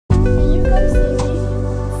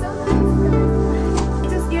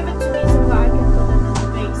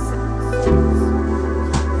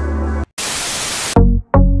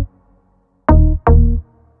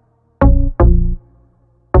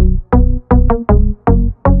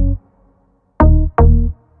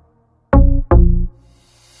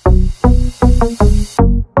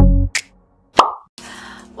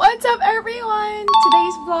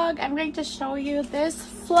show you these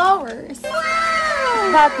flowers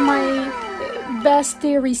that my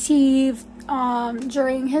bestie received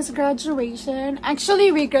during his graduation.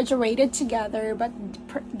 Actually, we graduated together, but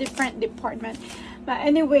different department. But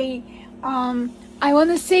anyway, I want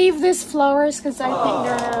to save these flowers because I think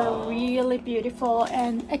they're really beautiful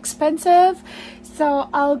and expensive. So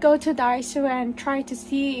I'll go to Daiso and try to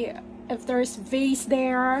see if there's vase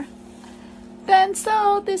there. Then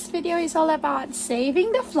so this video is all about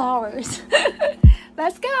saving the flowers.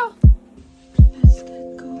 Let's go. Let's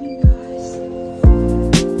get going, guys.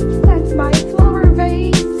 That's my flower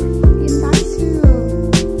vase in Daiso.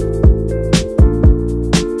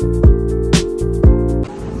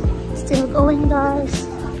 Still going, guys.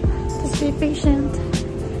 Just be patient.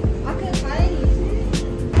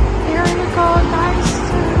 Here you go, guys.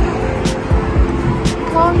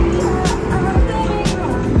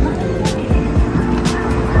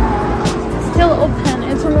 Still open.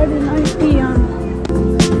 It's already 9 p.m.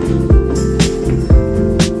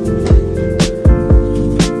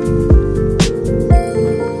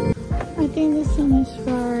 I think this one is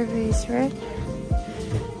flower vase, right?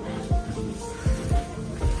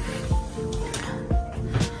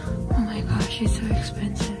 Oh my gosh, it's so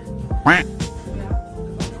expensive.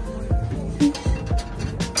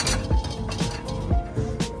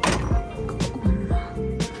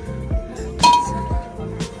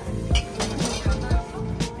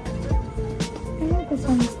 This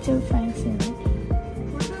one is still fancy.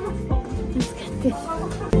 Let's get this.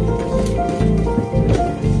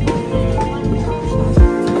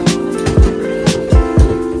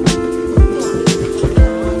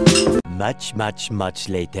 Much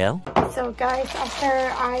later. So guys,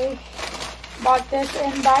 after I bought this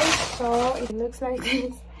in Daiso, it looks like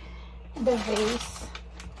this. The vase.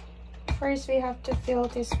 First we have to fill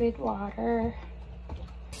this with water.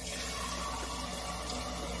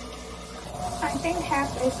 I think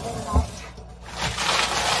half is enough.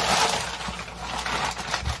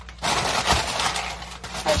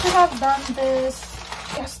 I should have done this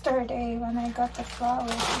yesterday when I got the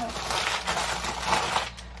flowers.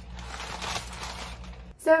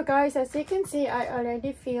 So guys, as you can see, I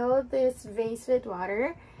already filled this vase with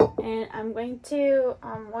water, and I'm going to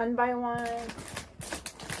one by one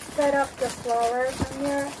set up the flowers in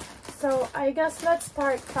here. So I guess let's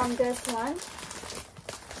start from this one.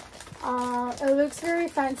 It looks very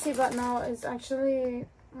fancy, but now it's actually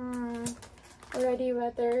already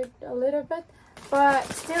weathered a little bit, but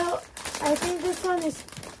still I think this one is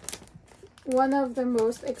one of the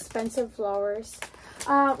most expensive flowers.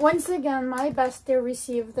 Once again, my bestie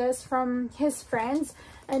received this from his friends,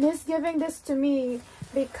 and he's giving this to me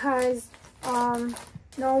because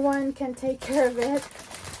no one can take care of it,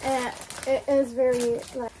 and it is very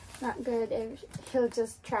like not good if he'll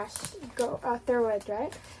just throw it,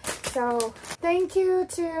 right? So thank you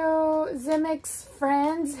to Zimik's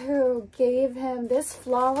friends who gave him these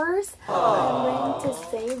flowers. I'm going to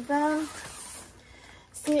save them.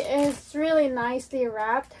 See, it's really nicely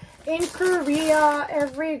wrapped. In Korea,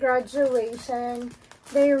 every graduation,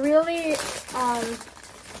 they really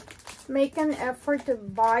make an effort to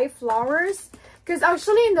buy flowers. Because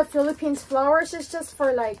actually in the Philippines, flowers is just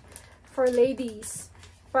for ladies.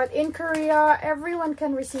 But in Korea, everyone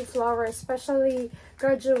can receive flowers, especially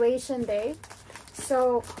graduation day.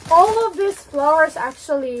 So all of these flowers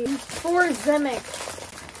actually for Zimik.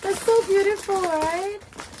 That's so beautiful, right?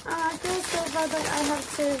 I feel so bad that I have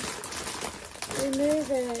to remove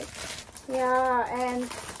it. Yeah, and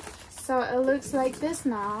so it looks like this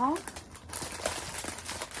now.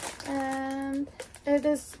 And it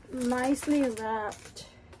is nicely wrapped.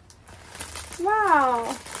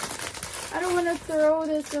 Wow! I don't want to throw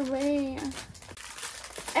this away.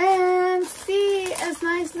 And see, it's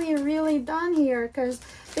nicely really done here because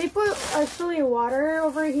they put actually water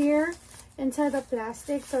over here inside the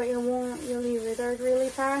plastic, so it won't really wither really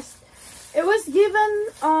fast. It was given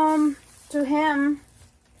to him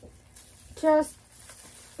just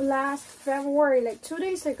last February, like 2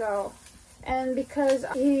 days ago. And because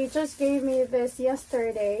he just gave me this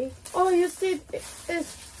yesterday. Oh, you see,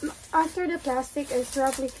 it's after the plastic is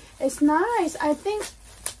roughly, it's nice. I think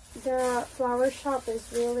the flower shop had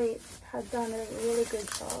done a really good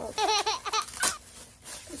job.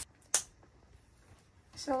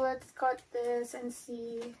 So let's cut this and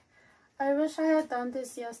see. I wish I had done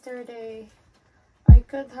this yesterday. I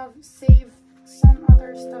could have saved some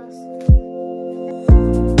other stuff.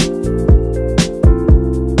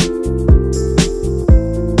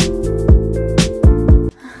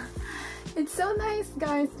 It's so nice,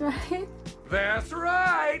 guys, right? That's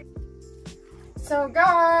right! So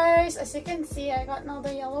guys, as you can see, I got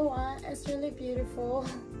another yellow one. It's really beautiful.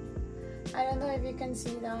 I don't know if you can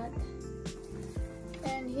see that.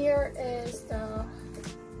 And here is the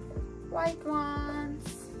white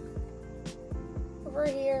ones. Over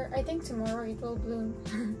here, I think tomorrow it will bloom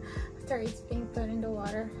after it's being put in the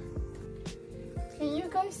water. Can you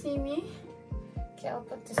guys see me? Okay, I'll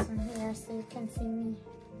put this in here so you can see me.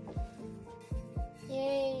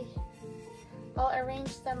 Yay! I'll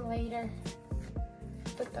arrange them later.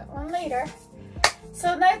 Put that one later.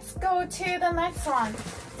 So let's go to the next one.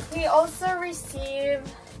 We also received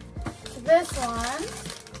this one.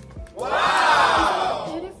 Wow!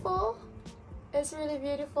 Isn't it beautiful? It's really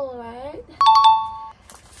beautiful, right?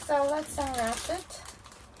 So let's unwrap it.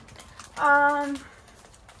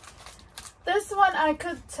 This one I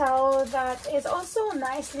could tell that it's also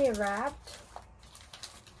nicely wrapped.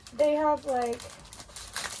 They have like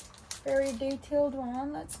very detailed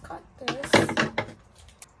one. Let's cut this.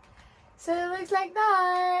 So it looks like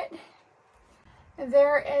that.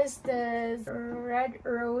 There is this red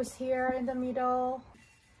rose here in the middle.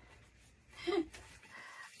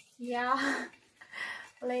 Yeah.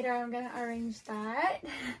 Later I'm gonna arrange that.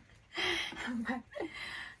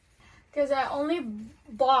 Because I only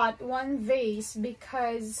bought one vase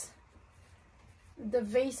because the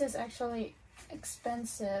vase is actually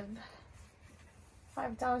expensive.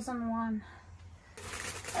 5,001.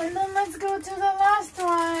 And then let's go to the last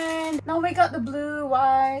one. Now we got the blue,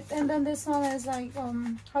 white, and then this one is like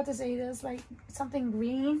how to say this, like something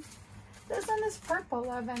green. This one is purple,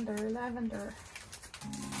 lavender.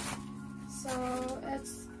 So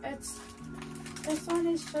it's this one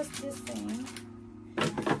is just this thing.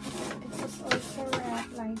 It's just also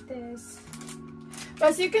wrapped like this. But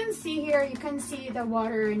as you can see here, you can see the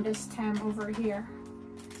water in the stem over here.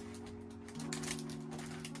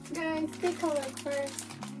 Guys, take a look first.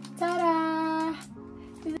 Ta-da!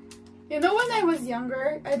 You know, when I was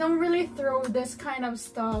younger, I don't really throw this kind of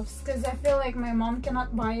stuff because I feel like my mom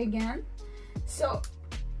cannot buy again. So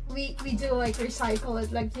we do like recycle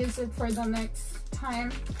it, like use it for the next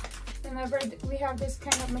time. Whenever we have this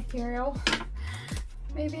kind of material,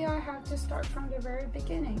 maybe I have to start from the very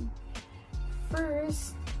beginning.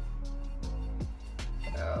 First,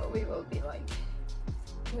 we will be like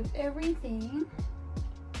with everything.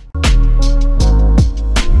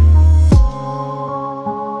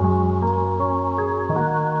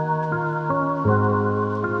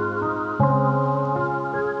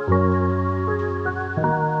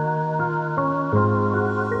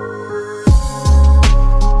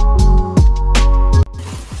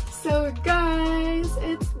 So guys,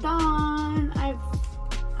 it's done.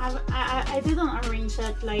 I didn't arrange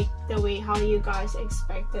it like the way how you guys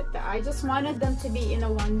expected that. I just wanted them to be in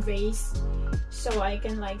a one vase so I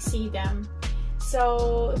can like see them.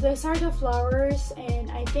 So these are the flowers, and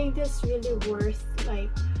I think this really worth, like,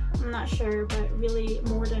 I'm not sure, but really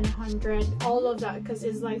more than 100, all of that, because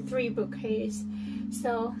it's like 3 bouquets.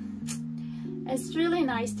 So it's really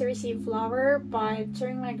nice to receive flower, but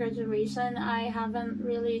during my graduation I haven't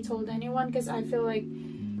really told anyone because I feel like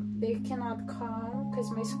they cannot come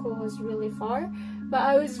because my school was really far. But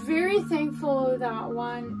I was very thankful that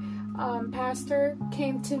one pastor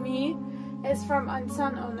came to me. It's from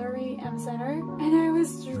Ansan Honorary M Center, and I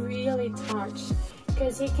was really touched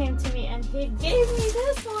because he came to me and he gave me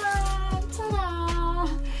this one. Ta-da!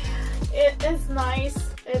 It is nice.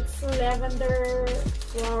 It's lavender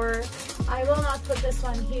flower. I will not put this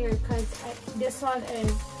one here because this one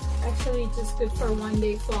is actually just good for one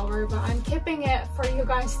day flower, but I'm keeping it for you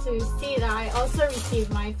guys to see that I also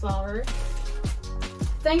received my flower.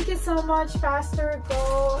 Thank you so much, Pastor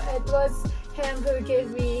Go. It was him who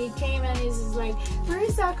he came and he's just like,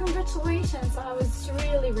 Marissa, congratulations. So I was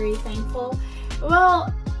really very thankful.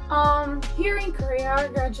 Well, here in Korea,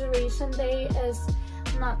 graduation day is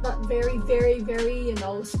not that very, you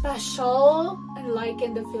know, special. And like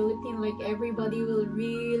in the Philippines, like everybody will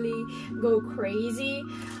really go crazy.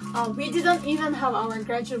 We didn't even have our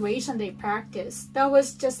graduation day practice. That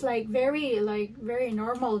was just like very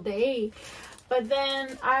normal day. But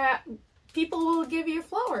then people will give you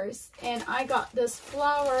flowers, and I got this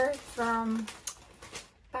flower from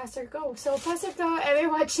Pastor Go. So Pastor Go, if you're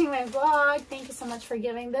watching my vlog, thank you so much for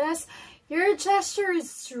giving this. Your gesture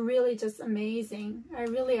is really just amazing. I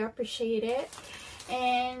really appreciate it.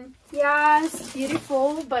 And yeah, it's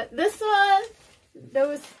beautiful. But this one,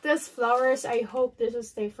 those flowers, I hope this will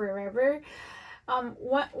stay forever.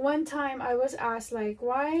 One time I was asked like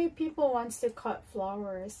why people wants to cut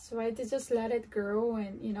flowers, why they just let it grow,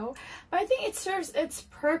 and you know, but I think it serves its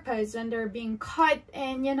purpose when they're being cut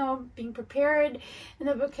and, you know, being prepared in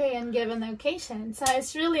a bouquet and given occasion. So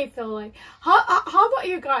it's really feel like, how about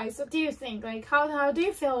you guys? What do you think? Like how do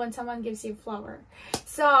you feel when someone gives you a flower?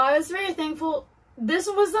 So I was very thankful. This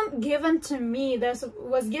wasn't given to me, this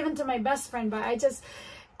was given to my best friend, but I just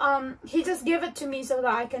he just gave it to me so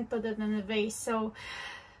that I can put it in a vase. So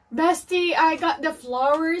bestie, I got the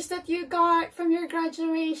flowers that you got from your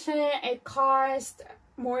graduation. It cost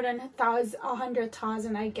more than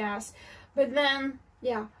 100,000, I guess, but then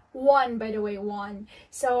yeah, one, by the way, one.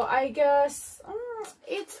 So I guess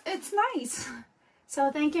it's nice.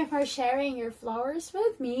 So thank you for sharing your flowers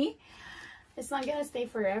with me. It's not gonna stay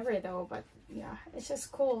forever though, but yeah, it's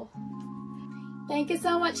just cool. Thank you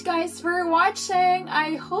so much guys for watching.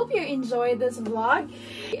 I hope you enjoyed this vlog.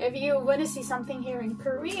 If you want to see something here in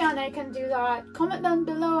Korean, I can do that. Comment down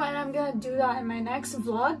below and I'm gonna do that in my next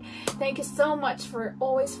vlog. Thank you so much for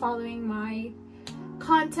always following my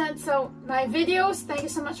content, so my videos. Thank you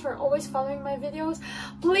so much for always following my videos.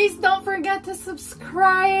 Please don't forget to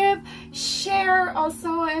subscribe, share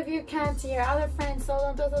also if you can to your other friends.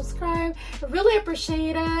 So don't subscribe. I really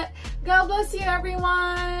appreciate it. God bless you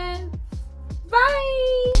everyone. Bye.